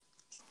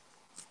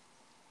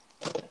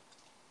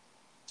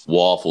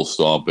Waffle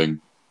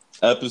stomping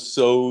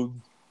episode.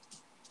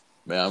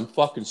 Man, I'm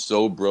fucking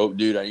so broke,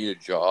 dude. I need a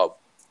job.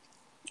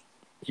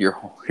 You're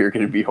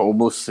gonna be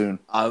homeless soon.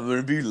 I'm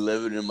gonna be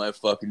living in my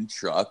fucking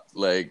truck,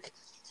 like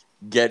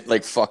get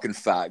like fucking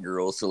fat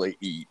girls to like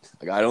eat.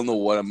 Like I don't know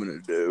what I'm gonna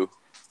do.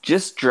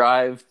 Just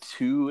drive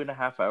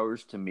 2.5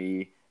 hours to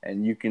me,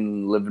 and you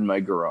can live in my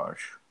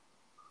garage.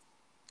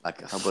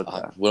 Like, How about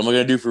that? What am I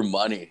gonna do for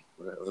money?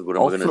 What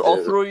am I gonna do?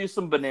 I'll throw you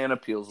some banana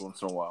peels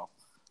once in a while.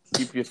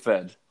 Keep you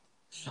fed.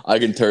 I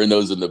can turn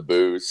those into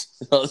booze.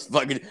 I'll just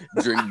fucking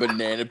drink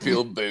banana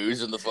peel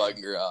booze in the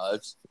fucking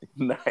garage.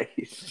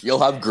 Nice. You'll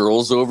have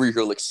girls over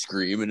here like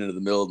screaming into the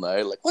middle of the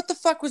night, like, "What the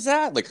fuck was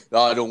that?" Like,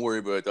 "Oh, don't worry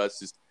about it.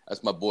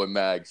 That's my boy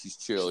Mag. He's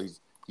chill.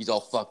 He's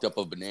all fucked up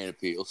on banana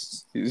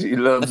peels. He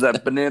loves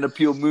that banana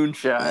peel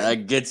moonshine.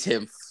 That gets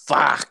him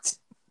fucked."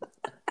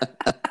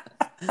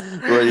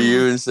 What are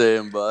you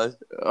saying, bud?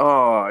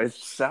 Oh,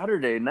 it's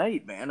Saturday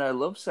night, man. I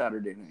love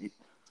Saturday night.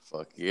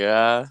 Fuck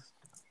yeah.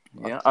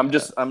 Yeah, I'm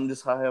just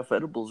high off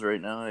edibles right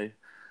now.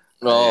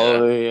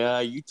 Yeah,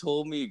 you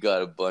told me you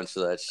got a bunch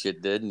of that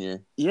shit, didn't you?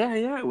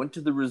 Yeah. I went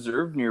to the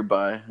reserve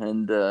nearby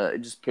and I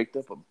just picked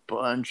up a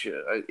bunch of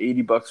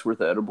 $80 worth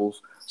of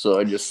edibles. So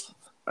I just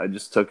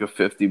took a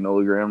 50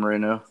 milligram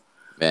right now.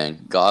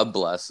 Man, God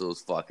bless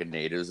those fucking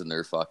natives and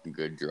their fucking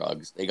good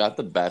drugs. They got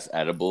the best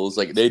edibles.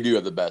 Like they do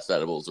have the best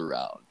edibles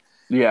around.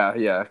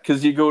 Yeah.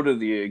 Because you go to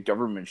the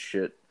government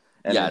shit.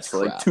 And Yeah, it's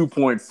like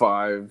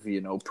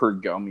 2.5, per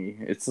gummy.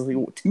 It's like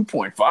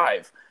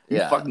 2.5. You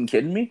fucking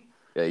kidding me?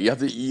 Yeah, you have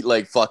to eat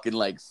like fucking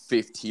like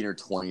 15 or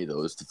 20 of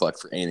those to fuck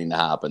for anything to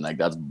happen. Like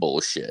that's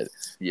bullshit.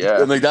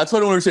 Yeah. And like that's what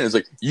I don't understand. It's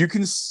like you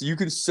can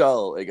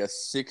sell like a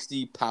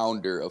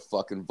 60-pounder of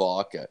fucking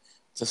vodka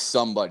to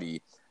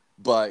somebody,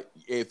 but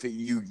if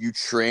you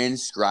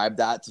transcribe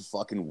that to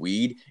fucking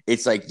weed,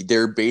 it's like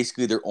they're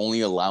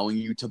only allowing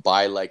you to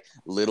buy like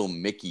little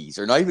Mickeys,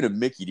 or not even a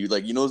Mickey, dude.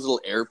 Like those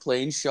little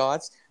airplane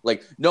shots.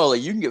 Like no,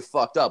 like you can get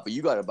fucked up, but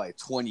you got to buy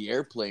 20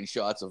 airplane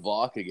shots of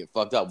vodka to get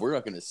fucked up. We're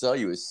not going to sell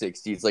you a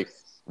 60. It's like,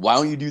 why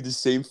don't you do the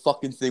same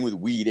fucking thing with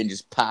weed and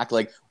just pack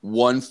like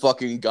one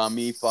fucking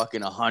gummy,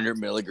 fucking 100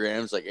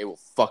 milligrams? Like it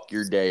will fuck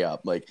your day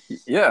up. Like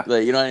yeah,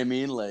 like you know what I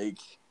mean? Like.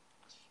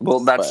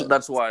 Well,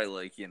 that's why,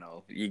 like, you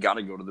got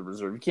to go to the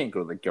reserve. You can't go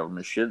to the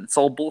government shit. It's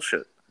all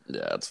bullshit.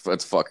 Yeah,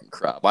 it's fucking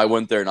crap. I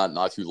went there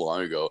not too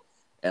long ago,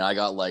 and I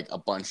got, like, a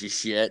bunch of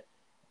shit,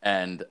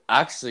 and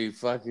actually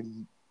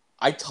fucking...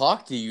 I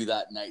talked to you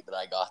that night that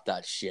I got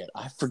that shit.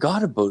 I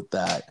forgot about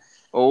that.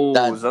 Oh,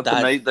 was that the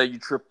night that you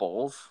tripped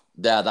balls?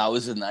 Yeah, that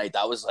was the night.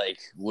 That was, like,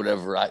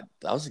 whatever.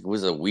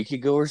 Was it a week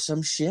ago or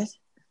some shit?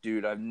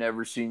 Dude, I've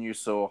never seen you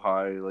so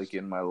high, like,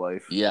 in my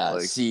life. Yeah,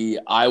 like, see,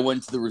 I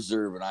went to the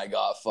reserve and I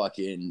got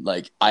fucking,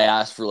 like, I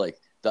asked for, like,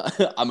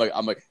 I'm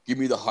like, give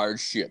me the hard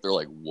shit. They're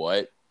like,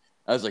 what?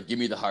 I was like, give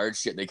me the hard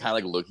shit. They kind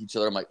of, like, look at each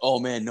other. I'm like, oh,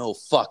 man, no,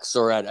 fuck,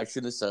 sorry, I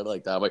shouldn't have said it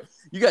like that. I'm like,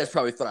 you guys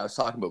probably thought I was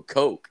talking about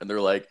Coke. And they're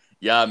like,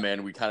 yeah,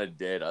 man, we kind of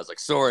did. I was like,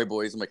 sorry,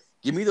 boys. I'm like,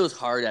 give me those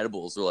hard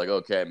edibles. They're like,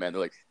 okay, man.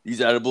 They're like,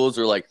 these edibles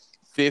are, like,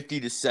 50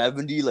 to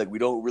 70, like we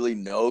don't really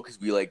know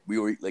because we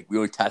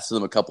only tested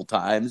them a couple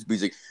times. But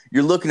he's like,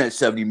 you're looking at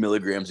 70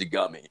 milligrams of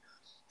gummy.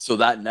 So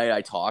that night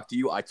I talked to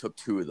you, I took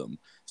 2 of them.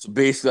 So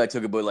basically I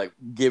took about like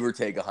give or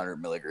take 100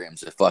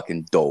 milligrams of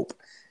fucking dope.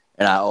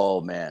 And I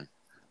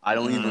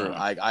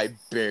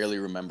barely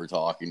remember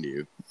talking to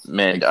you.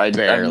 Man, like,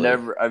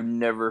 I've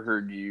never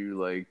heard you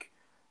like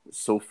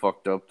so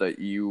fucked up that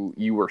you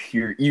were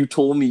here. You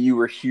told me you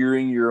were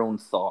hearing your own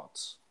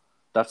thoughts.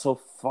 That's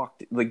so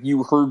fucked. Like,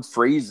 you heard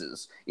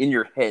phrases in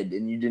your head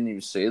and you didn't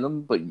even say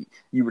them, but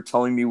you were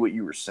telling me what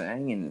you were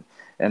saying.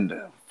 And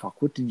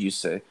fuck, what did you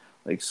say?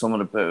 Like,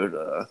 something about,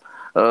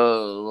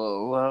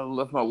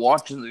 left my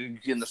watch in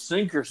the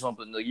sink or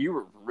something. Like, you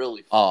were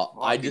really bro.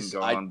 I just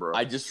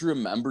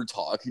remember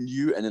talking to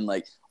you, and then,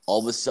 like, all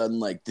of a sudden,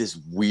 like, this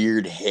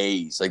weird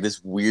haze, like,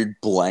 this weird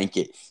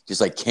blanket just,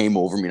 like, came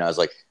over me, and I was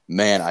like,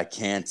 man, I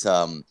can't,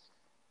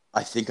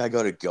 I think I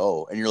gotta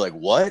go. And you're like,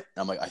 what? And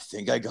I'm like, I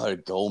think I gotta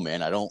go,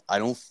 man. I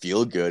don't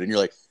feel good. And you're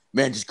like,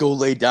 man, just go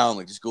lay down.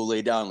 Like, just go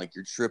lay down. Like,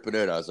 you're tripping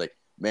out. I was like,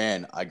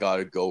 man, I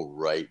gotta go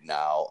right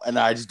now. And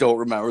I just don't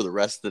remember the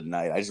rest of the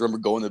night. I just remember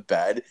going to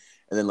bed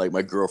and then like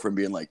my girlfriend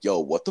being like, yo,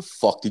 what the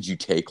fuck did you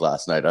take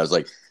last night? I was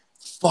like,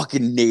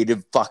 fucking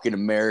native fucking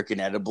American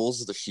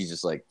edibles. She's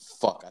just like,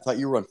 fuck, I thought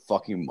you were on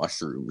fucking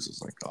mushrooms.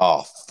 It's like,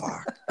 oh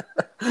fuck.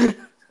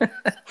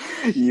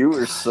 You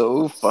were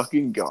so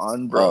fucking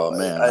gone, bro. Oh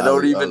man, I've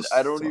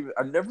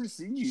never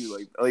seen you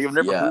like I've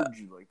never heard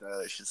you like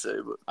that, I should say,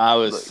 but I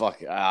was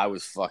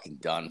fucking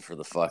done for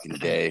the fucking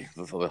day.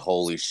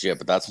 Holy shit,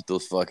 but that's what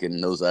those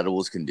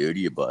edibles can do to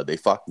you, bud. They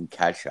fucking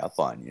catch up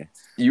on you.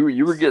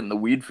 You were getting the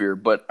weed fear,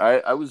 but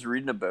I was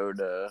reading about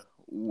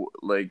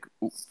like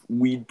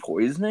weed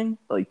poisoning,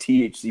 like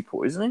THC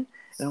poisoning,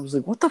 and I was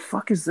like, what the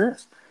fuck is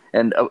this?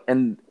 And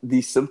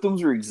the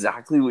symptoms were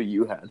exactly what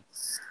you had.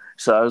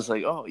 So I was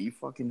like, "Oh, you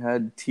fucking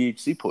had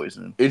THC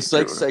poisoning." It's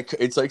like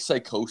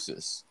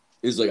psychosis.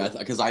 Is like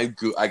because I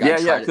Yeah,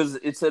 tried. because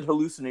it said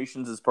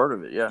hallucinations is part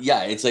of it. Yeah.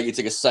 Yeah, it's like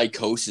a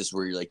psychosis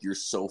where you're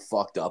so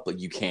fucked up like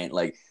you can't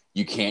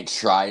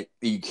try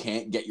you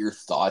can't get your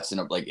thoughts in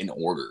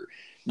order.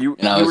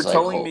 And I You was were like,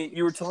 telling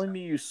oh,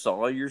 me you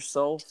saw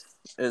yourself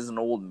as an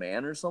old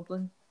man or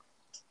something.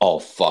 oh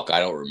fuck, I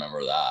don't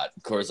remember that.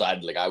 Of course, I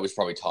was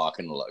probably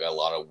talking like a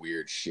lot of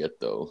weird shit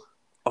though.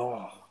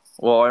 Oh,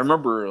 well, I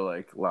remember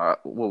like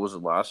what was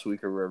it, last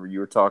week or whatever, you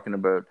were talking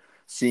about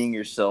seeing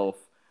yourself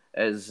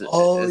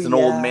Oh as an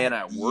old yeah, man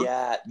at work.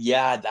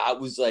 yeah.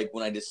 That was like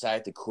when I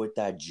decided to quit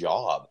that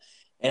job,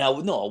 and I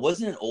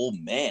wasn't an old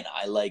man.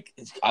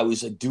 I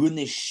was like doing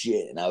this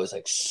shit, and I was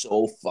like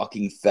so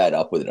fucking fed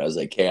up with it. I was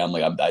like, hey,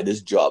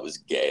 this job is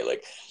gay.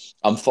 Like,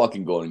 I'm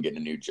fucking going and getting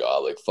a new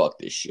job. Like, fuck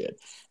this shit.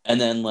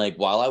 And then like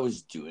while I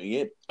was doing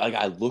it, like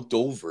I looked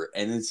over,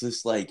 and it's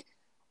just like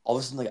all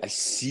of a sudden like I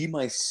see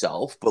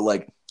myself, but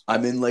like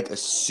I'm in like a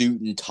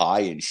suit and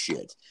tie and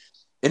shit.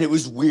 And it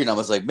was weird. I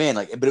was like, man,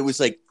 like, but it was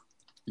like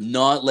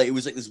not like it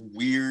was like this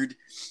weird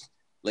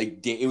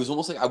it was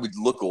almost like I would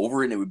look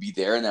over and it would be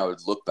there, and I would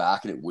look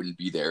back and it wouldn't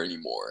be there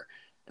anymore.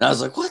 And I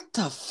was like, what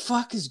the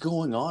fuck is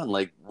going on?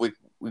 Like,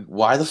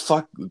 why the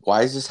fuck?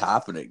 Why is this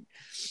happening?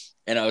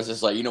 And I was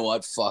just like, you know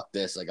what? Fuck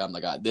this. Like, I'm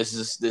like, this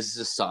is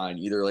a sign.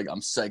 Either like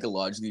I'm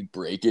psychologically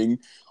breaking,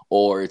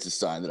 or it's a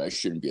sign that I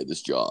shouldn't be at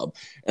this job.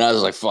 And I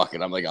was like, fuck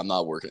it. I'm like, I'm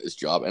not working at this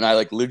job. And I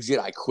like legit,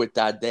 I quit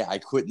that day. I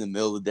quit in the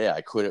middle of the day.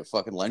 I quit at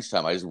fucking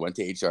lunchtime. I just went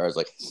to HR. I was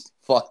like,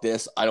 fuck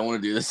this. I don't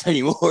want to do this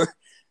anymore.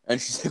 And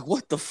she's like,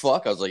 what the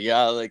fuck? I was like,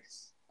 yeah, like,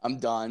 I'm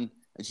done.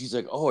 And she's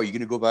like, oh, are you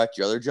gonna go back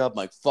to your other job? I'm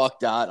like, fuck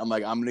that. I'm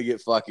like, I'm gonna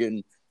get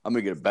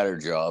a better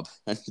job.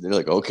 And they're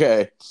like,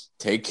 okay,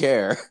 take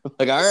care. I'm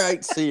like, all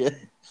right, see ya.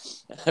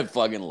 And I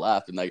fucking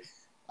left. And like,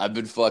 I've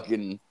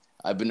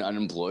been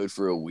unemployed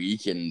for a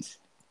week, and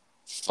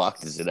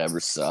fuck, does it ever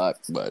suck?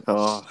 But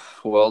Oh,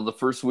 well, the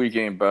first week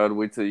ain't bad.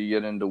 Wait till you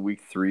get into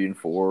week 3 and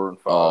 4 and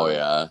 5. oh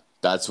yeah,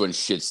 that's when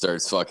shit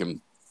starts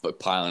fucking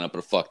piling up.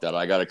 And fuck that,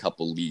 I got a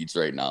couple leads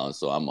right now,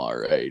 so I'm all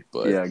right.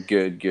 But Yeah,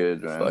 good,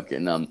 man.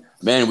 fucking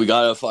man,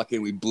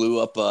 we blew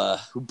up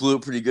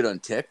pretty good on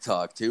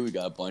TikTok too. We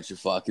got a bunch of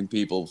fucking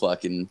people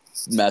fucking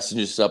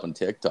messaging us up on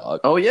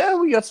TikTok. Oh yeah,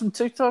 we got some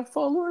TikTok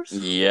followers.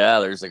 Yeah,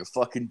 there's like a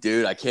fucking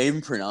dude. I can't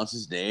even pronounce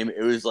his name.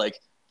 It was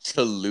like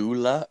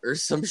Cholula or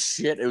some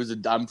shit.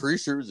 I'm pretty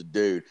sure it was a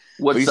dude.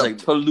 What's he's up, like,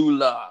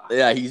 Tallulah?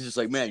 yeah, he's just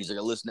like, man, he's like,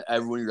 I listen to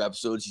every one of your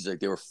episodes. He's like,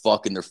 they're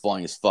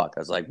funny as fuck. I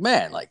was like,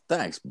 man, like,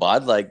 thanks,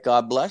 bud. Like,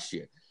 God bless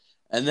you.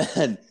 And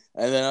then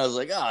I was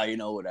like, you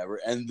know,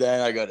 whatever. And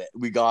then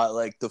we got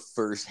like the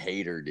first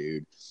hater,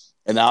 dude.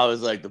 And that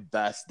was like the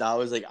best. That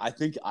was like, I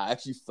think I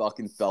actually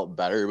fucking felt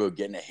better about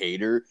getting a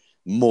hater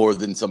more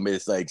than somebody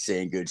that's like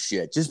saying good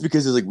shit, just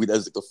because it's like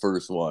that's like the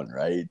first one,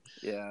 right?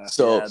 Yeah.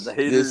 So yeah, the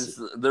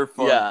haters, they're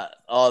fun. yeah.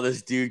 Oh,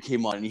 this dude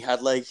came on and he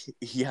had like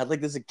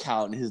this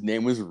account, and his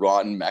name was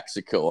Rotten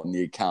Mexico on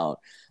the account.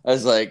 I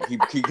was like,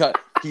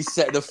 he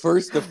said the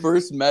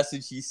first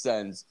message he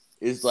sends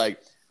is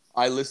like,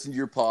 I listened to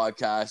your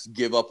podcast,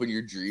 give up on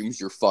your dreams,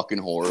 you're fucking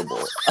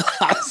horrible.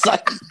 I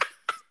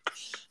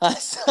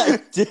was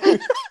like,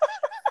 dude,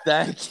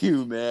 thank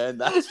you, man.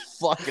 That's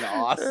fucking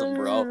awesome,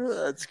 bro.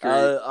 That's great.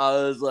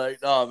 I was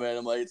like, no, man.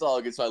 I'm like, it's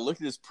all good. So I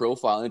looked at his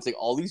profile, and it's like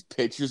all these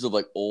pictures of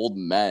like old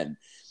men.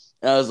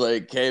 And I was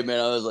like, hey, man.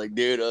 I was like,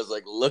 dude, I was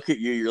like, look at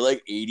you. You're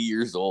like 80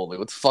 years old. Like,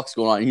 what the fuck's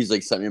going on? And he's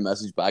like, sent me a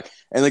message back.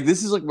 And like,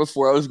 this is like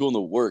before I was going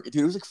to work. Dude,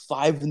 it was like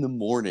 5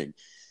 a.m.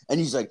 And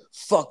he's like,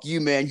 fuck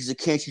you, man. He's like,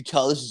 can't you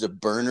tell this is a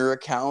burner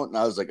account? And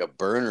I was like, a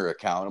burner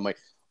account? I'm like,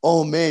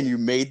 oh man, you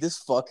made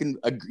this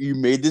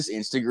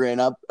Instagram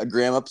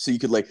up so you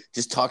could like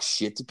just talk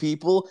shit to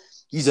people.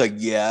 He's like,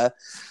 yeah.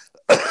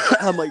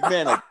 I'm like,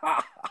 man, like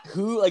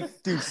who,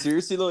 like, dude,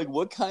 seriously though, like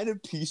what kind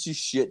of piece of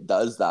shit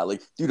does that?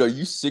 Like, dude, are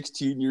you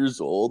 16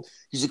 years old?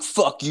 He's like,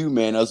 fuck you,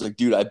 man. I was like,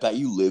 dude, I bet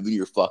you live in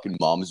your fucking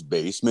mom's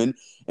basement,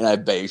 and I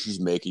bet you she's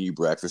making you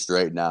breakfast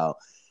right now.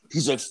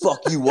 He's like, fuck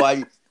you,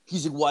 why?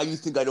 He's like, why do you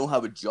think I don't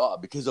have a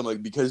job? Because I'm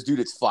like, because dude,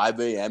 it's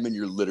 5 a.m. and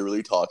you're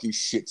literally talking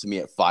shit to me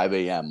at 5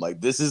 a.m. Like,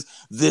 this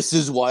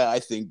is why I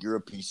think you're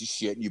a piece of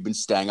shit. And you've been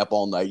staying up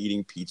all night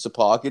eating pizza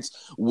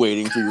pockets,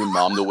 waiting for your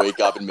mom to wake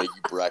up and make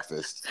you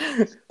breakfast.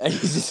 And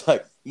he's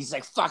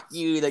like, fuck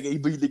you. Like,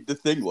 but the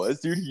thing was,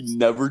 dude, he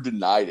never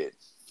denied it.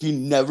 He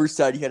never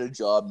said he had a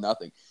job,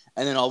 nothing.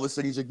 And then all of a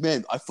sudden he's like,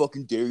 man, I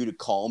fucking dare you to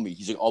call me.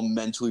 He's like, I'll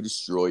mentally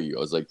destroy you. I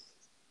was like,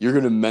 you're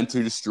going to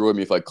mentally destroy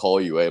me if I call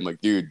you, eh? I'm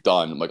like, dude,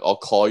 done. I'm like, I'll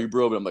call you,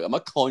 bro. But I'm like, I'm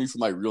not calling you for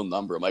my real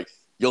number. I'm like,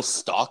 you'll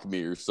stalk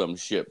me or some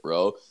shit,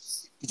 bro.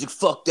 He's like,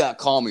 fuck that,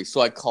 call me. So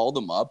I called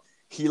him up.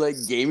 He, like,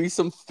 gave me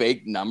some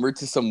fake number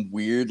to some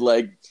weird,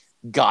 like,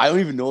 guy. I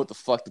don't even know what the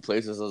fuck the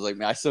place is. I was like,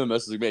 man, I sent a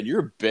message like, man, you're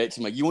a bitch.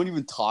 I'm like, you won't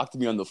even talk to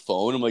me on the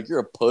phone. I'm like, you're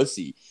a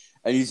pussy.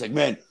 And he's like,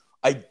 man,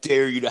 I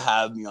dare you to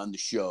have me on the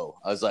show.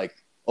 I was like,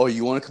 oh,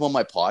 you want to come on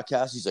my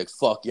podcast? He's like,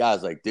 fuck yeah. I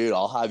was like, dude,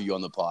 I'll have you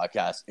on the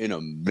podcast in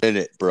a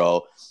minute,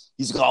 bro.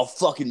 He's like, I'll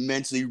fucking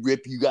mentally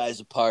rip you guys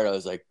apart. I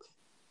was like,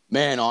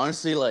 man,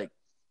 honestly, like,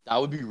 that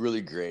would be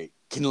really great.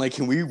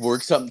 can we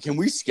work something? Can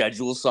we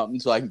schedule something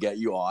so I can get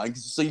you on?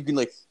 So you can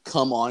like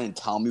come on and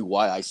tell me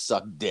why I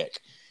suck dick,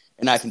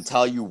 and I can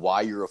tell you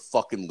why you're a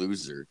fucking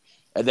loser.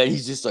 And then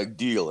he's just like,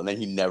 deal. And then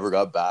he never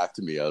got back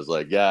to me. I was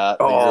like, yeah,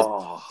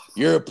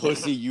 you're a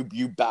pussy.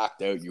 You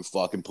backed out, you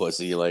fucking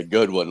pussy. Like,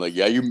 good one. Like,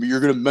 yeah, you're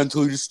gonna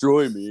mentally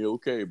destroy me.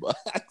 Okay, but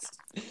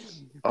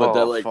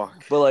fuck.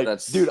 but like,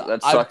 that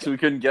sucks. We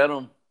couldn't get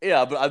him.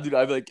 Yeah, but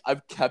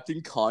I've kept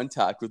in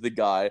contact with the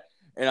guy,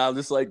 and I'm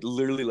just like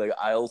literally like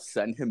I'll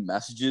send him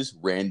messages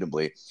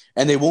randomly,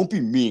 and they won't be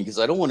mean because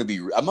I don't want to be.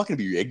 I'm not gonna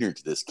be ignorant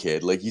to this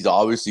kid. Like he's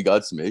obviously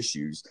got some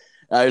issues.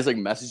 And I just like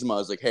messaged him. I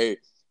was like, hey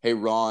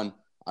Ron,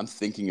 I'm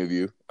thinking of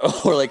you.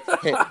 Or like,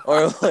 hey,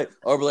 or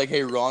like,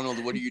 hey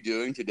Ronald, what are you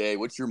doing today?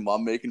 What's your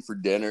mom making for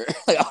dinner?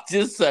 Like, I'll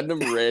just send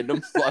him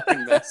random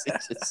fucking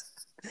messages.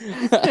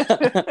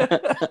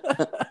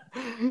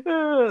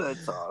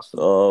 That's awesome.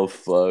 Oh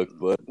fuck!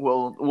 But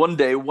well, one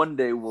day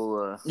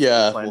we'll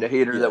find a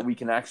hater that we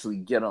can actually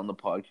get on the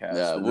podcast.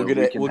 Yeah, we can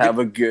have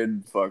a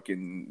good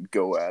fucking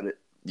go at it.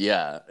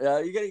 Yeah,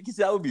 you gotta, because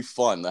that would be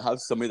fun to have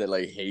somebody that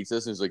like hates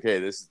us and is like, hey,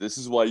 this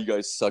is why you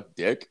guys suck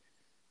dick.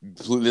 And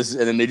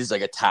then they just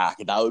like attack,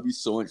 and that would be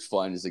so much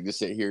fun. Just like to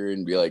sit here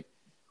and be like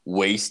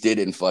wasted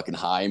and fucking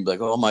high and be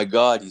like, oh my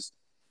god, he's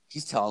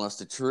telling us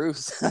the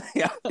truth.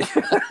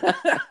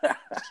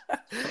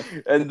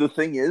 And the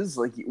thing is,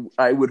 like,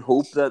 I would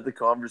hope that the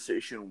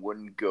conversation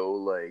wouldn't go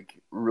like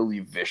really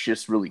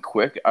vicious really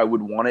quick. I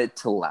would want it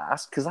to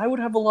last because I would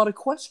have a lot of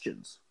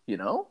questions, you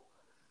know?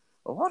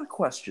 A lot of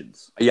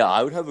questions. Yeah,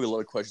 I would have a lot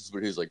of questions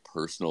about his like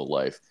personal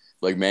life.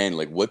 Like, man,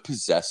 like what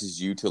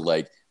possesses you to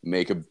like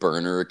make a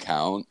burner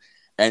account?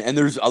 And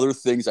there's other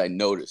things I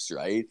noticed,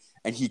 right?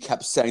 And he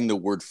kept saying the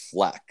word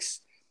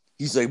flex.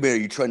 He's like, man, are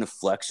you trying to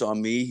flex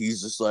on me?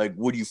 He's just like,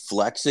 what are you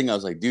flexing? I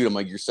was like, dude, I'm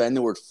like, you're saying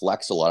the word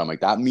flex a lot. I'm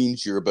like, that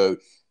means you're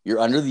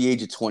under the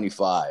age of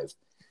 25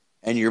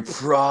 and you're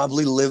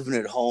probably living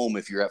at home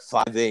if you're at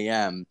 5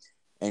 a.m.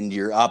 and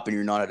you're up and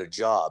you're not at a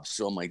job.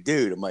 So I'm like,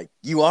 dude,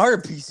 you are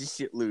a piece of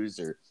shit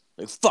loser.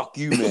 Like, fuck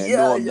you, man. Yeah,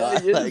 no, I'm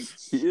not. Like,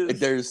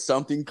 there's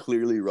something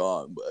clearly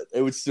wrong, but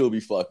it would still be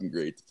fucking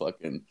great to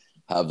fucking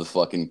have the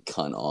fucking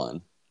cunt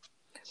on.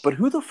 But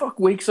who the fuck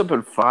wakes up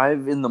at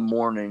 5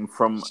 a.m.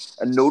 from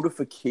a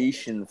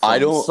notification? From I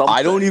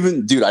don't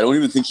even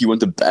think he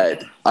went to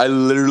bed. I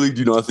literally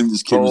do not think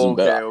this kid was in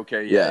bed.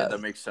 Okay, yeah, that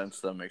makes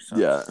sense.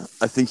 Yeah,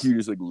 I think he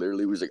just like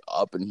literally was like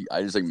up, and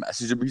I just like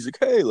messaged him. He's like,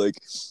 hey, like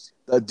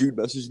that dude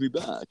messaged me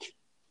back.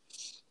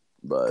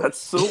 But that's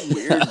so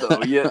weird,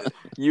 though. Yeah,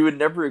 you would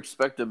never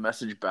expect a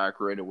message back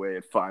right away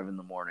at 5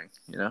 a.m.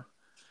 You know?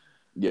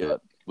 Yeah,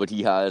 but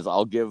he has.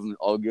 I'll give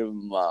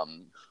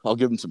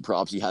him some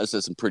props. He has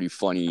said some pretty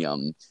funny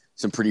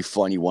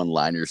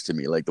one-liners to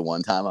me. Like the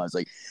one time I was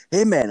like,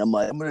 "Hey man, I'm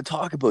gonna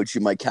talk about you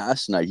in my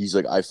cast tonight." He's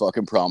like, "I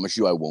fucking promise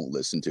you, I won't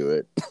listen to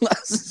it."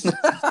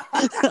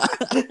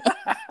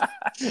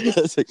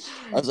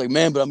 I was like,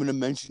 man, but I'm gonna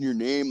mention your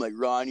name, like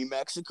Ronald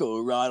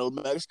Mexico.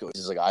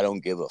 He's like, I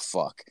don't give a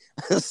fuck.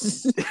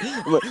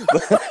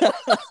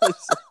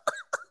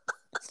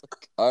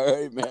 All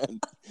right, man.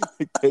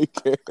 Take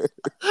care.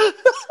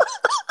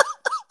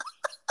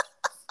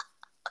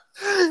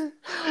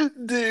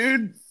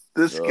 Dude,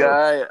 this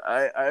guy,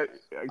 I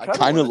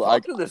kind of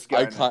like this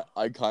guy.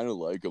 I kind of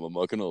like him. I'm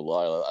not gonna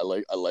lie.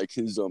 I like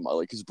his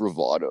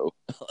bravado.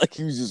 Like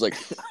he's like,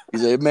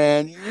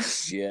 man, you're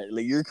shit.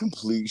 Like you're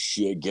complete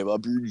shit. Give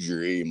up your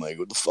dream. Like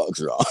what the fuck's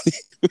wrong?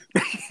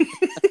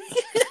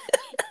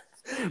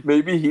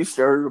 Maybe he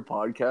started a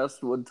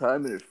podcast one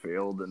time and it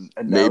failed, and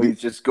now he's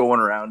just going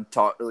around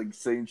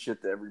saying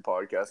shit to every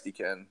podcast he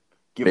can.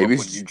 Give up on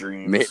your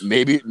dreams.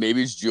 Maybe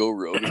it's Joe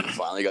Rogan who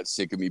finally got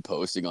sick of me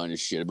posting on his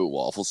shit about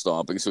waffle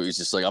stomping, so he's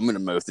just like, I'm gonna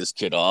mouth this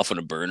kid off on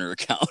a burner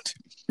account.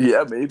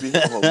 Yeah, maybe.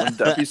 Well, wouldn't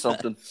that be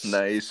something?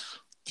 Nice.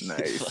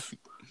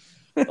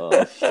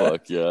 Oh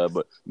fuck yeah!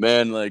 But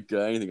man, like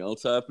anything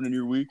else happen in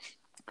your week?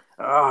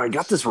 I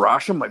got this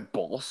rash on my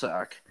ball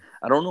sack.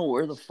 I don't know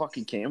where the fuck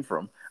it came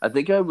from. I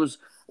think I was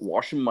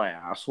washing my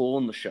asshole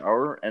in the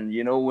shower, and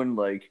you know when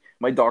like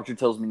my doctor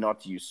tells me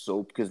not to use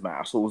soap because my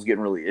asshole was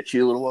getting really itchy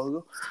a little while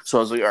ago. So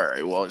I was like, all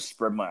right, well, I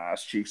spread my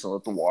ass cheeks and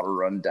let the water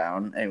run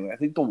down. Anyway, I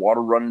think the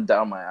water running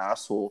down my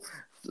asshole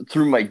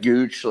through my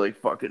gooch, like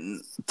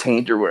fucking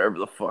taint or whatever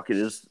the fuck it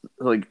is,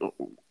 like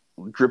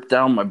dripped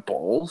down my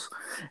balls,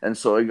 and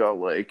so I got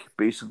like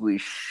basically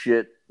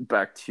shit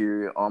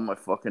bacteria on my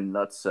fucking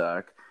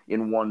nutsack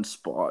in one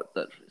spot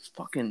that is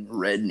fucking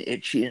red and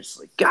itchy. It's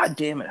like, god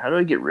damn it, how do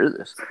I get rid of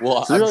this?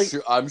 Well,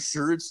 I'm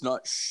sure it's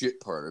not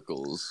shit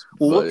particles.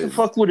 Well, what the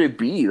fuck would it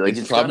be? Like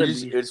it's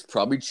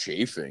probably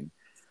chafing.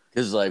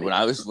 Because like when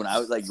I was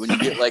like when you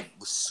get like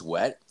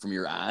sweat from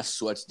your ass,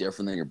 sweat's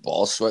different than your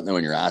ball sweat, and then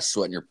when your ass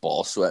sweat and your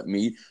ball sweat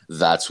meet,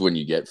 that's when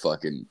you get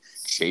fucking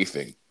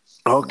chafing.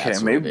 Okay,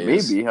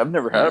 maybe I've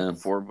never had it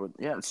before, but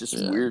yeah, it's just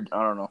weird.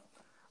 I don't know.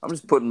 I'm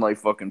just putting like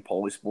fucking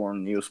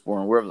Polysporin,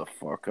 Neosporin, wherever the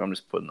fuck. I'm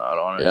just putting that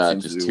on it. Yeah, It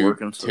seems just to be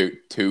working. So.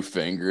 two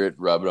finger it,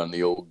 rub it on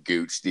the old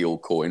gooch, the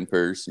old coin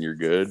purse, and you're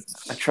good.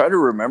 I try to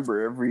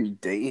remember every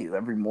day,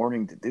 every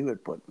morning to do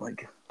it, but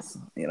like,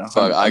 you know,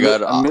 Fuck, I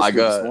got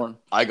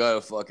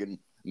a fucking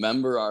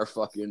remember our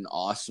fucking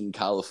awesome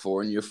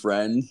California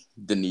friend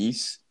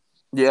Denise.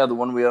 Yeah, the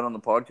one we had on the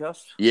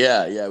podcast.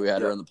 Yeah, we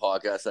had her on the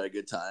podcast. Had a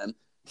good time.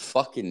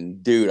 Fucking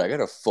dude, I got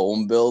a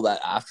phone bill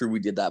that after we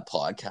did that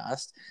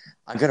podcast,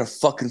 I got a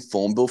fucking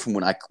phone bill from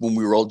when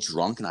we were all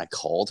drunk and I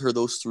called her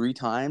those 3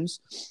 times.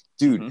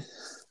 Dude,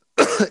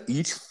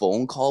 each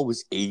phone call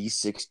was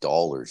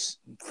 $86.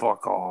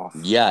 Fuck off.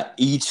 Yeah,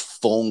 each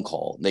phone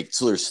call. Like,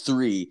 so there's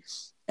 3,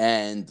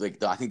 and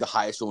like I think the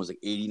highest one was like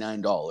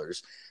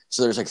 $89.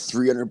 So there's like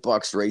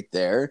 $300 right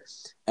there.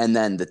 And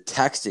then the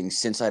texting,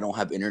 since I don't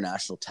have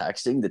international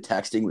texting, the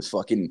texting was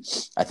fucking,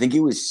 I think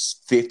it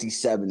was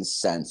 57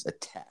 cents a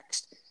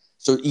text.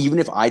 So even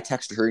if I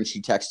texted her and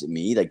she texted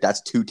me, like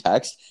that's 2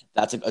 texts,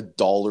 that's like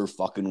 $1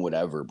 fucking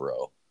whatever,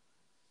 bro.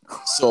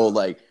 So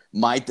like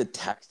the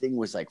texting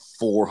was like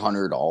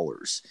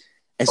 $400.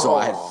 And so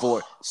I had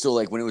 4. So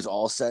like when it was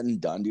all said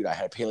and done, dude, I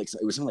had to pay like,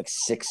 it was something like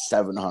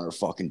 $600-700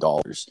 fucking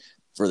dollars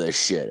for this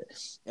shit.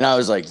 And I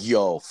was like,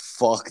 yo,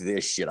 fuck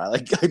this shit. I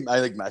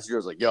messaged her. I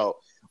was like, yo,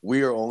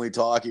 we are only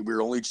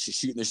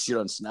shooting this shit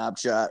on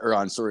Snapchat or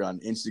on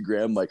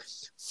Instagram. Like,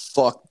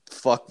 fuck.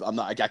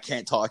 I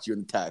can't talk to you in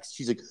the text.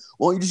 She's like,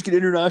 why don't you just get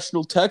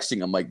international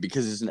texting? I'm like,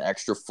 because it's an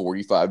extra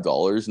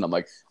 $45. And I'm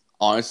like,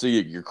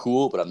 honestly, you're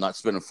cool, but I'm not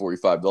spending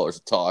 $45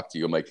 to talk to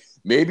you. I'm like,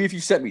 maybe if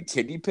you sent me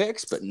titty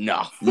pics, but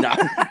no.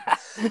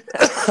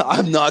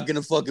 I'm not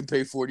gonna fucking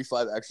pay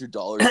 $45 extra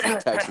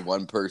to text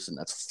one person.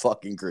 That's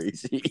fucking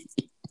crazy.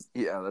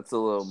 Yeah, that's a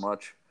little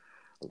much.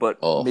 But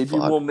maybe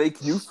we'll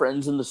make new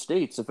friends in the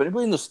States. If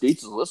anybody in the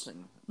States is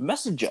listening,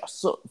 message us.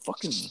 So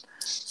fucking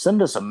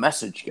send us a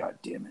message, god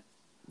damn it.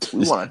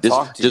 We want to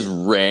talk to just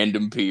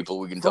random people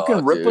we can talk to.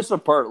 Fucking rip us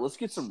apart. Let's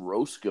get some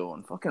roast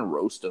going. Fucking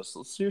roast us.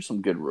 Let's hear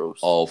some good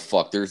roast. Oh,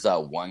 fuck. There's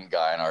that one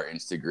guy on our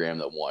Instagram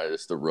that wanted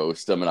us to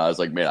roast him. And I was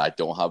like, man, I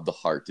don't have the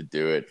heart to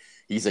do it.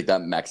 He's like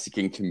that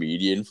Mexican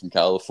comedian from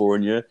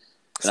California.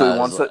 So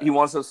he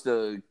wants us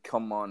to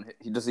come on.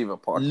 He doesn't even have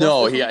a podcast.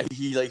 No, he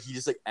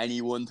just like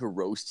anyone to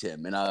roast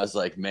him. And I was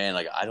like, man,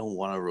 like I don't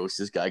want to roast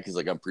this guy because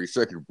like I'm pretty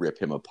sure I could rip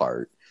him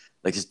apart.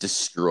 Like just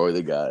destroy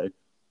the guy.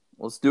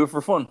 Let's do it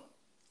for fun.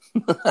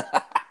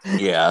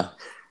 Yeah,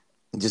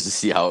 just to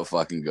see how it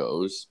fucking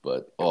goes.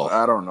 But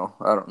I don't know.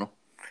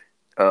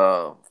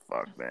 Oh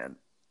fuck, man.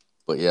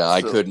 But yeah,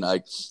 I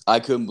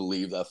couldn't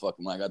believe that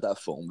fucking when I got that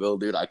phone bill,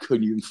 dude. I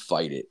couldn't even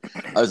fight it.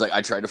 I was like,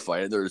 I tried to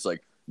fight it. There was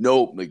like,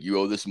 nope, like you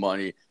owe this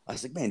money. I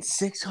was like, man,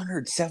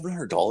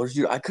 $600-700,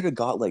 dude. I could have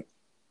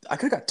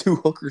got 2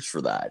 hookers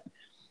for that.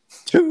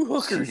 2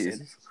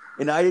 hookers,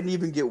 and I didn't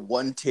even get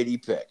 1 titty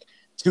pic.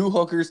 2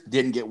 hookers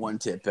didn't get 1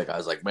 tit pic. I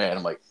was like, man,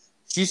 I'm like.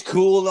 She's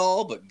cool and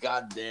all, but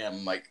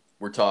goddamn, like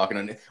we're talking,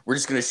 and we're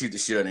just gonna shoot the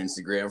shit on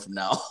Instagram from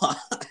now on.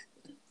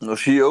 No,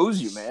 she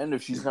owes you, man.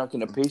 If she's not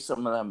gonna pay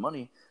some of that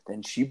money,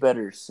 then she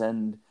better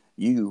send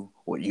you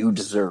what you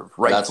deserve.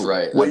 Right? That's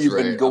right. What you've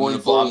been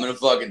going for. I'm gonna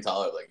fucking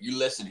tell her, like, you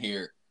listen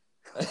here.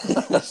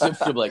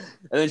 She'll be like,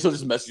 and then she'll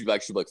just message you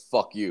back. She'll be like,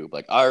 "Fuck you." I'm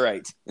like, all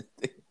right.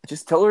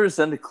 Just tell her to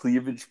send a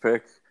cleavage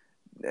pic.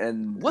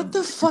 And what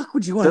the fuck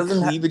would you want a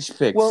cleavage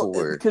pic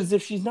for? Because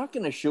if she's not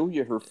going to show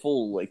you her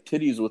full like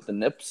titties with the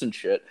nips and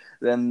shit,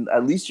 then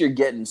at least you're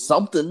getting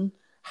something,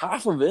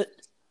 half of it.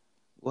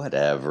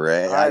 Whatever.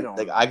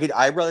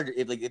 I'd rather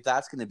if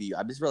that's gonna be,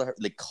 I'd just rather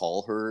like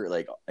call her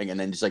like and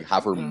then just like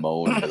have her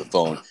moan into the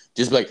phone.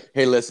 Just be like,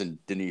 hey, listen,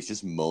 Denise,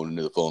 just moan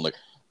into the phone like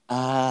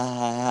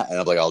and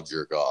I'm like, I'll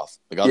jerk off.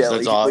 Like,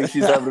 like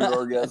she's having an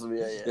orgasm.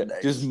 Yeah.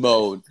 Nice. Just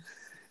moan.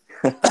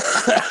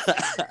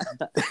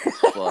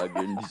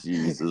 Fucking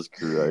Jesus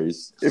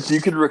Christ. If you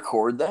could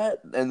record that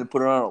and then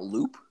put it on a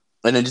loop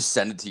and then just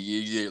send it to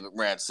you,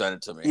 Rant, send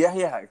it to me.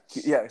 Yeah,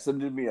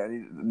 send it to me. I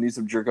need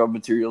some jerk off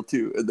material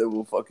too, and then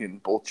we'll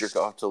fucking both jerk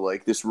off to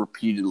like this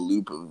repeated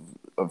loop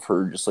of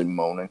her just like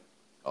moaning.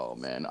 Oh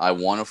man, I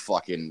want to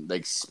fucking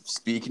like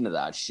speaking of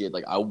that shit,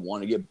 like I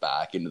want to get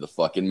back into the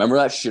fucking, remember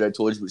that shit I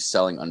told you was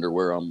selling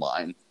underwear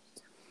online?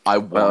 I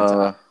want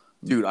to.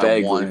 Dude,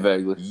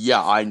 vaguely.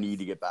 Yeah, I need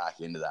to get back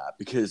into that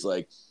because,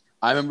 like,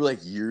 I remember, like,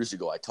 years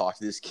ago, I talked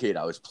to this kid.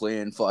 I was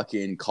playing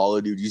fucking Call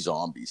of Duty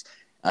Zombies.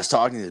 I was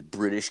talking to this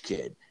British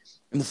kid,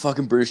 and the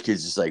fucking British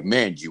kid's just like,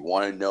 man, do you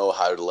want to know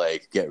how to,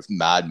 like, get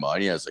mad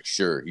money? I was like,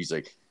 sure. He's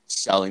like,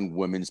 selling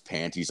women's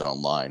panties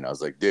online. I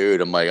was like, dude,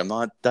 I'm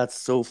not,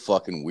 that's so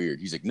fucking weird.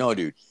 He's like, no,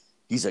 dude.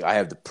 He's like, I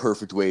have the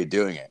perfect way of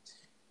doing it.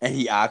 And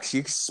he actually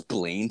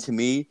explained to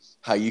me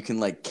how you can,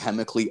 like,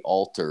 chemically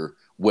alter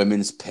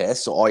women's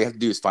piss. So all you have to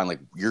do is find like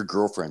your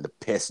girlfriend to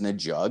piss in a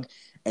jug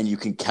and you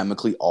can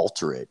chemically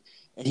alter it.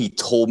 And he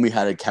told me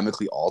how to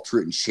chemically alter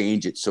it and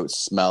change it so it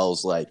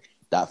smells like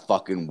that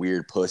fucking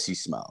weird pussy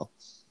smell.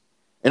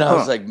 And I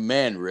was like,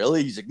 man,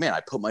 really? He's like, man,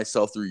 I put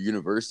myself through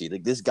university.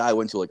 Like this guy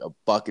went to like a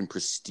fucking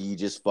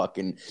prestigious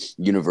fucking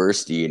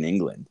university in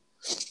England.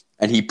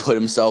 and he put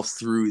himself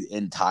through the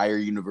entire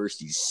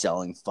university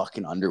selling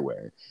fucking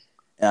underwear.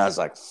 And I was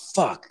like,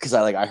 fuck, because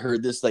I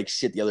heard this like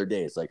shit the other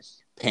day. It's like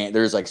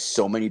there's like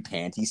so many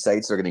panty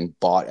sites that are getting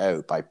bought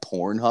out by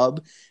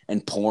Pornhub,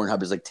 and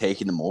Pornhub is like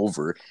taking them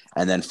over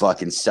and then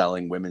fucking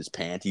selling women's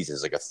panties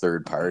as like a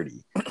third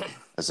party. I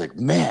was like,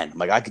 man,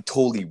 like I could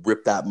totally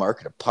rip that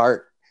market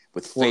apart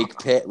with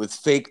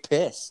fake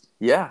piss.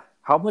 Yeah.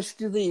 How much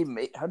do they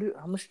make? How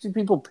much do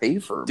people pay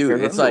for?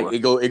 Dude, it's like it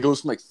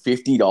goes from like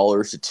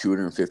 $50 to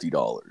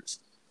 $250.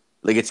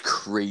 Like it's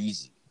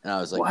crazy. And I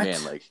was like,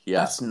 man, like yeah,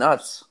 that's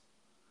nuts.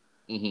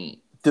 Mm-hmm.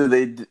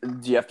 Do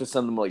you have to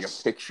send them like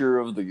a picture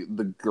of the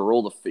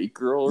girl, the fake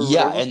girl? Or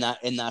yeah, whatever?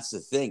 and that's the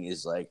thing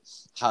is like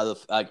how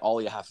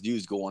all you have to do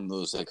is go on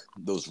those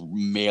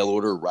mail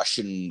order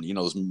Russian,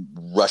 those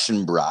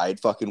Russian bride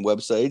fucking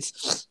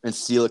websites and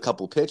steal a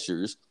couple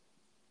pictures,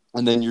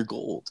 and then you're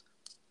gold.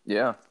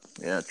 Yeah,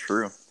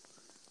 true.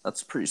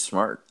 That's pretty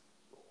smart.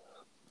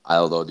 I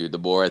don't know, dude. The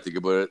more I think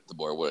about it, the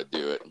more I want to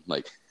do it.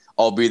 Like,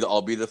 I'll be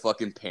the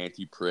fucking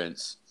panty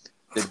prince,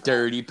 the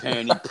dirty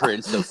panty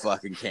prince of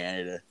fucking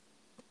Canada.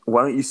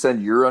 Why don't you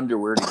send your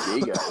underwear to gay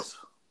guys?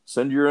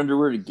 Send your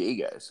underwear to gay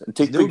guys and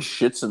take big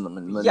shits in them.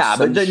 And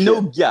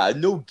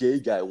then no gay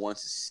guy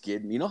wants to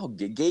skid. You know how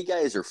gay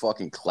guys are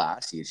fucking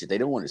classy and shit. They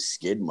don't want to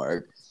skid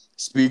mark.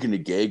 Speaking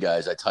of gay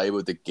guys, I tell you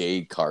about the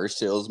gay car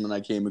salesman I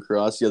came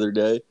across the other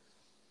day.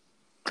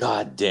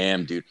 God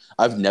damn, dude.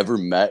 I've never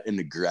met an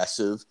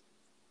aggressive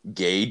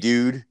gay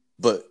dude,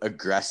 but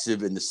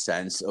aggressive in the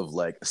sense of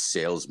like a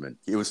salesman.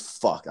 It was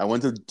fuck. I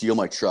went to deal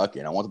my truck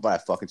in. I want to buy a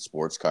fucking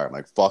sports car. I'm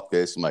like, fuck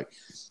this. I'm like,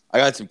 I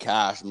got some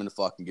cash. I'm gonna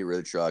fucking get rid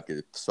of the truck. Get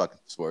a fucking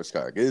sports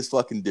car. Get this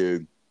fucking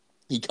dude.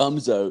 He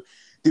comes out.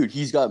 Dude,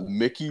 he's got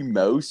Mickey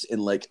Mouse and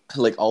like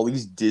all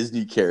these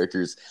Disney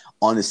characters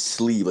on his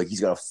sleeve. Like he's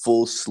got a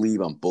full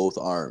sleeve on both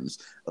arms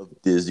of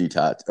Disney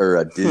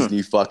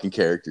Disney fucking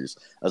characters.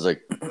 I was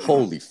like,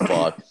 holy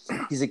fuck.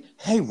 He's like,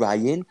 hey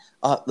Ryan.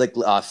 Fuck,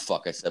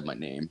 I said my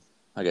name.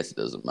 I guess it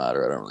doesn't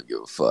matter. I don't really give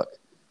a fuck.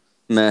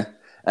 Meh.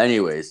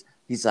 Anyways,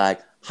 he's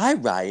like, hi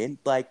Ryan.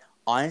 Like,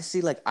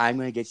 honestly, like I'm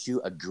gonna get you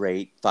a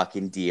great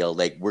fucking deal.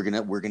 Like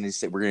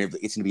it's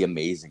gonna be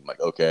amazing. I'm like,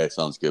 okay,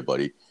 sounds good,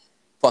 buddy.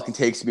 Fucking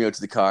takes me out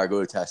to the car, go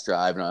to test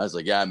drive, and I was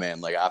like, yeah,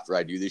 man, like after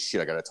I do this shit,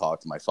 I gotta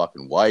talk to my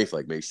fucking wife,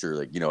 like make sure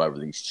like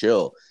everything's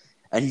chill.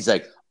 And he's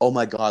like, oh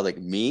my god, like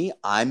me,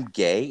 I'm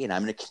gay and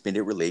I'm in a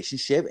committed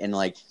relationship, and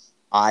like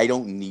I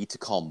don't need to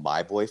call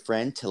my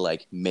boyfriend to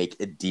like make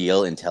a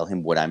deal and tell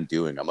him what I'm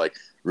doing. I'm like,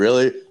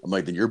 really? I'm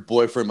like, then your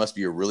boyfriend must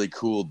be a really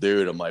cool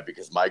dude. I'm like,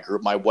 because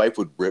my wife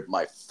would rip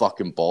my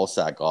fucking ball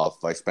sack off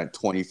if I spent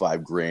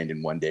 25 grand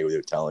in one day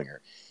without telling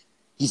her.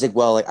 He's like,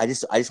 well, like I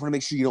just want to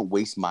make sure you don't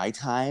waste my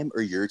time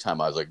or your time.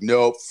 I was like,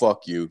 nope,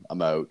 fuck you,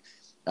 I'm out.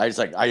 I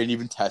didn't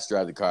even test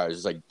drive the car. I was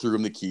just like threw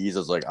him the keys. I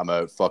was like, I'm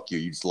out. Fuck you.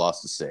 You just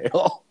lost the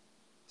sale.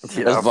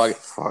 Yeah, I was like,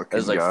 fuck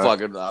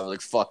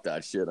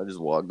that shit. I just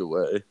walked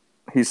away.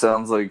 He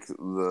sounds like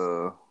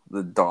the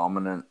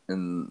dominant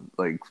and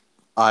like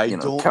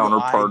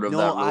counterpart of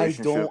that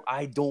relationship.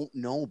 I don't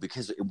know,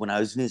 because when I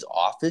was in his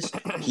office,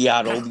 he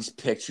had all these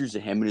pictures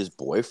of him and his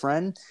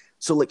boyfriend.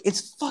 So like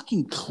it's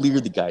fucking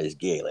clear the guy is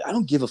gay. Like I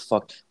don't give a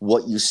fuck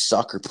what you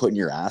suck or put in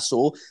your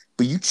asshole,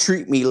 but you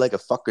treat me like a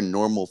fucking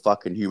normal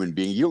fucking human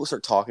being. You don't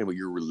start talking about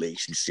your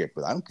relationship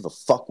with. I don't give a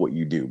fuck what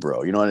you do,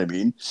 bro. You know what I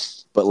mean?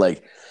 But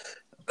like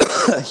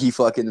he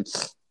fucking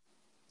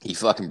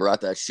brought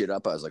that shit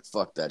up. I was like,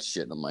 fuck that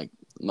shit. And I'm like,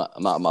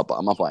 I'm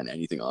not buying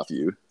anything off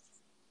you.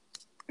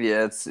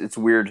 Yeah, it's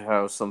weird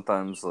how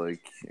sometimes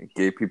like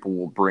gay people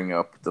will bring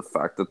up the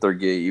fact that they're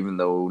gay, even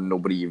though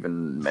nobody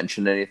even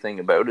mentioned anything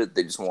about it.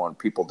 They just want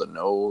people to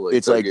know. Like,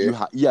 it's like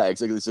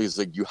exactly. It's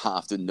like you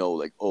have to know.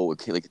 Like, oh,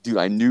 okay, like dude,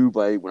 I knew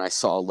when I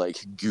saw like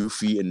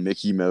Goofy and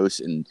Mickey Mouse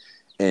and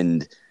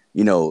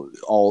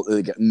all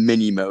like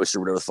Minnie Mouse or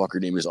whatever the fuck her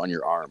name is on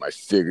your arm. I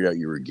figured out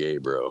you were gay,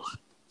 bro.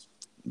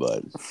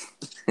 But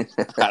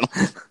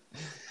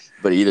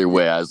but either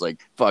way, I was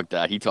like, fuck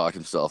that. He talked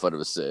himself out of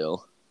a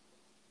sale.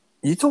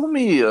 You told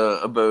me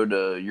about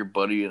your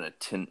buddy in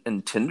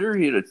Tinder.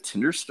 He had a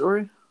Tinder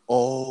story.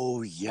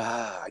 Oh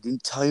yeah, I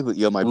didn't tell you, but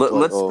yeah,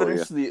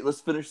 let's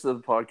finish the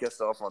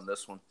podcast off on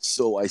this one.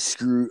 So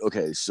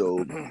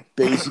so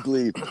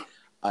basically,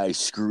 I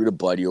screwed a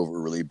buddy over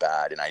really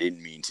bad, and I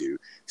didn't mean to.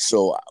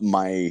 So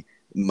my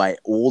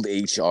old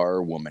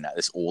HR woman at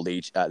this old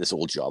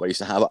job I used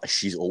to have,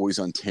 she's always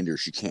on Tinder.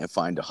 She can't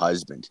find a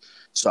husband,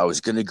 so I was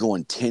gonna go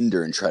on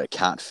Tinder and try to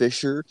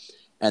catfish her,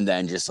 and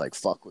then just like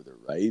fuck with her,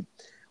 right?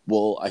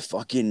 Well, I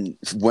fucking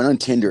went on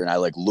Tinder and I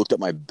like looked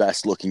up my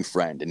best looking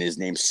friend, and his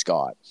name's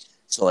Scott.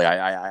 So like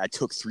I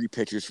took 3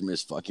 pictures from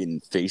his fucking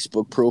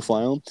Facebook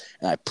profile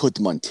and I put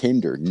them on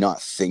Tinder,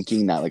 not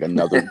thinking that like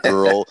another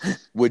girl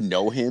would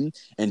know him.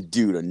 And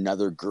dude,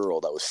 another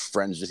girl that was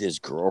friends with his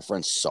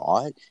girlfriend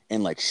saw it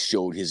and like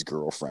showed his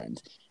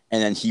girlfriend.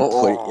 And then he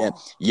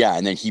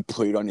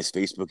put it on his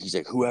Facebook. He's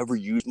like, whoever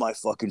used my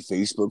fucking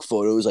Facebook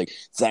photos, like,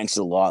 thanks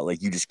a lot. Like,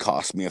 you just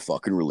cost me a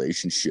fucking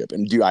relationship.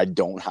 And dude, I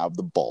don't have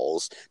the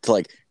balls to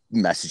like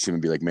message him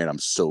and be like, man, I'm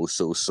so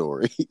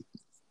sorry.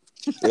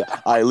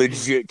 Yeah, I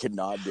legit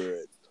cannot do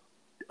it.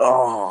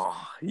 Oh,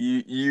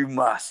 you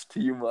must.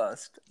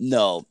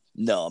 No,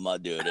 I'm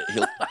not doing it.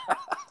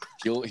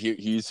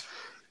 He's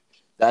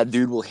that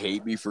dude will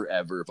hate me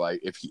forever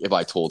if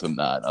I told him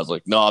that. I was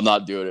like, no, I'm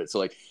not doing it. So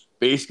like,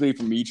 basically,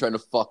 for me trying to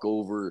fuck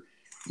over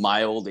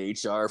my old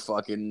HR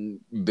fucking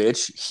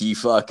bitch, he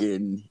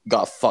fucking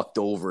got fucked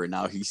over, and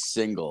now he's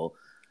single.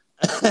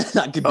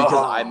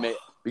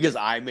 Because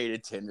I made a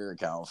Tinder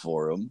account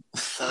for him.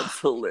 That's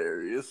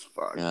hilarious.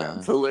 Fuck, Yeah.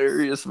 that's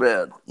hilarious,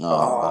 man.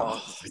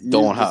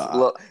 Don't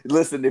have.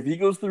 Listen, if he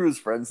goes through his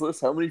friends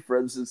list, how many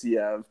friends does he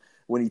have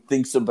when he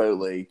thinks about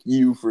like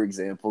you, for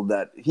example,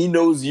 that he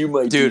knows you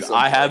might? Dude,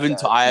 I haven't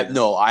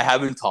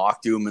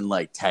talked to him in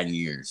like 10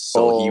 years.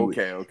 So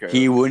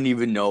he wouldn't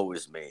even know it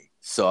was me.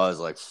 So I was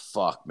like,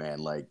 fuck, man.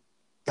 Like,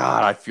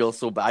 God, I feel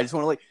so bad. I just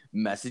want to like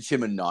message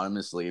him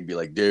anonymously and be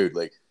like, dude,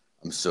 like,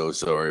 I'm so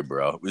sorry,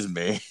 bro. It was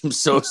me. I'm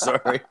so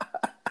sorry.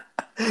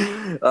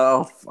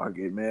 Oh, fuck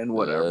it, man.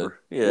 Whatever.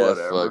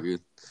 Whatever. Fuck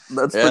it.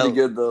 That's pretty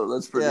good, though.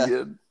 That's pretty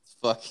good.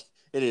 Fuck.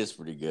 It is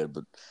pretty good,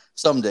 but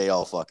someday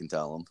I'll fucking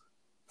tell him.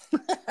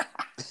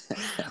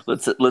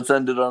 Let's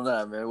end it on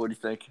that, man. What do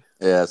you think?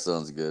 Yeah,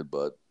 sounds good,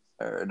 bud.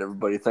 All right,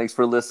 everybody. Thanks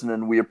for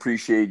listening. We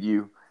appreciate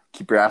you.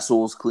 Keep your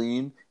assholes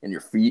clean and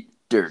your feet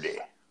dirty.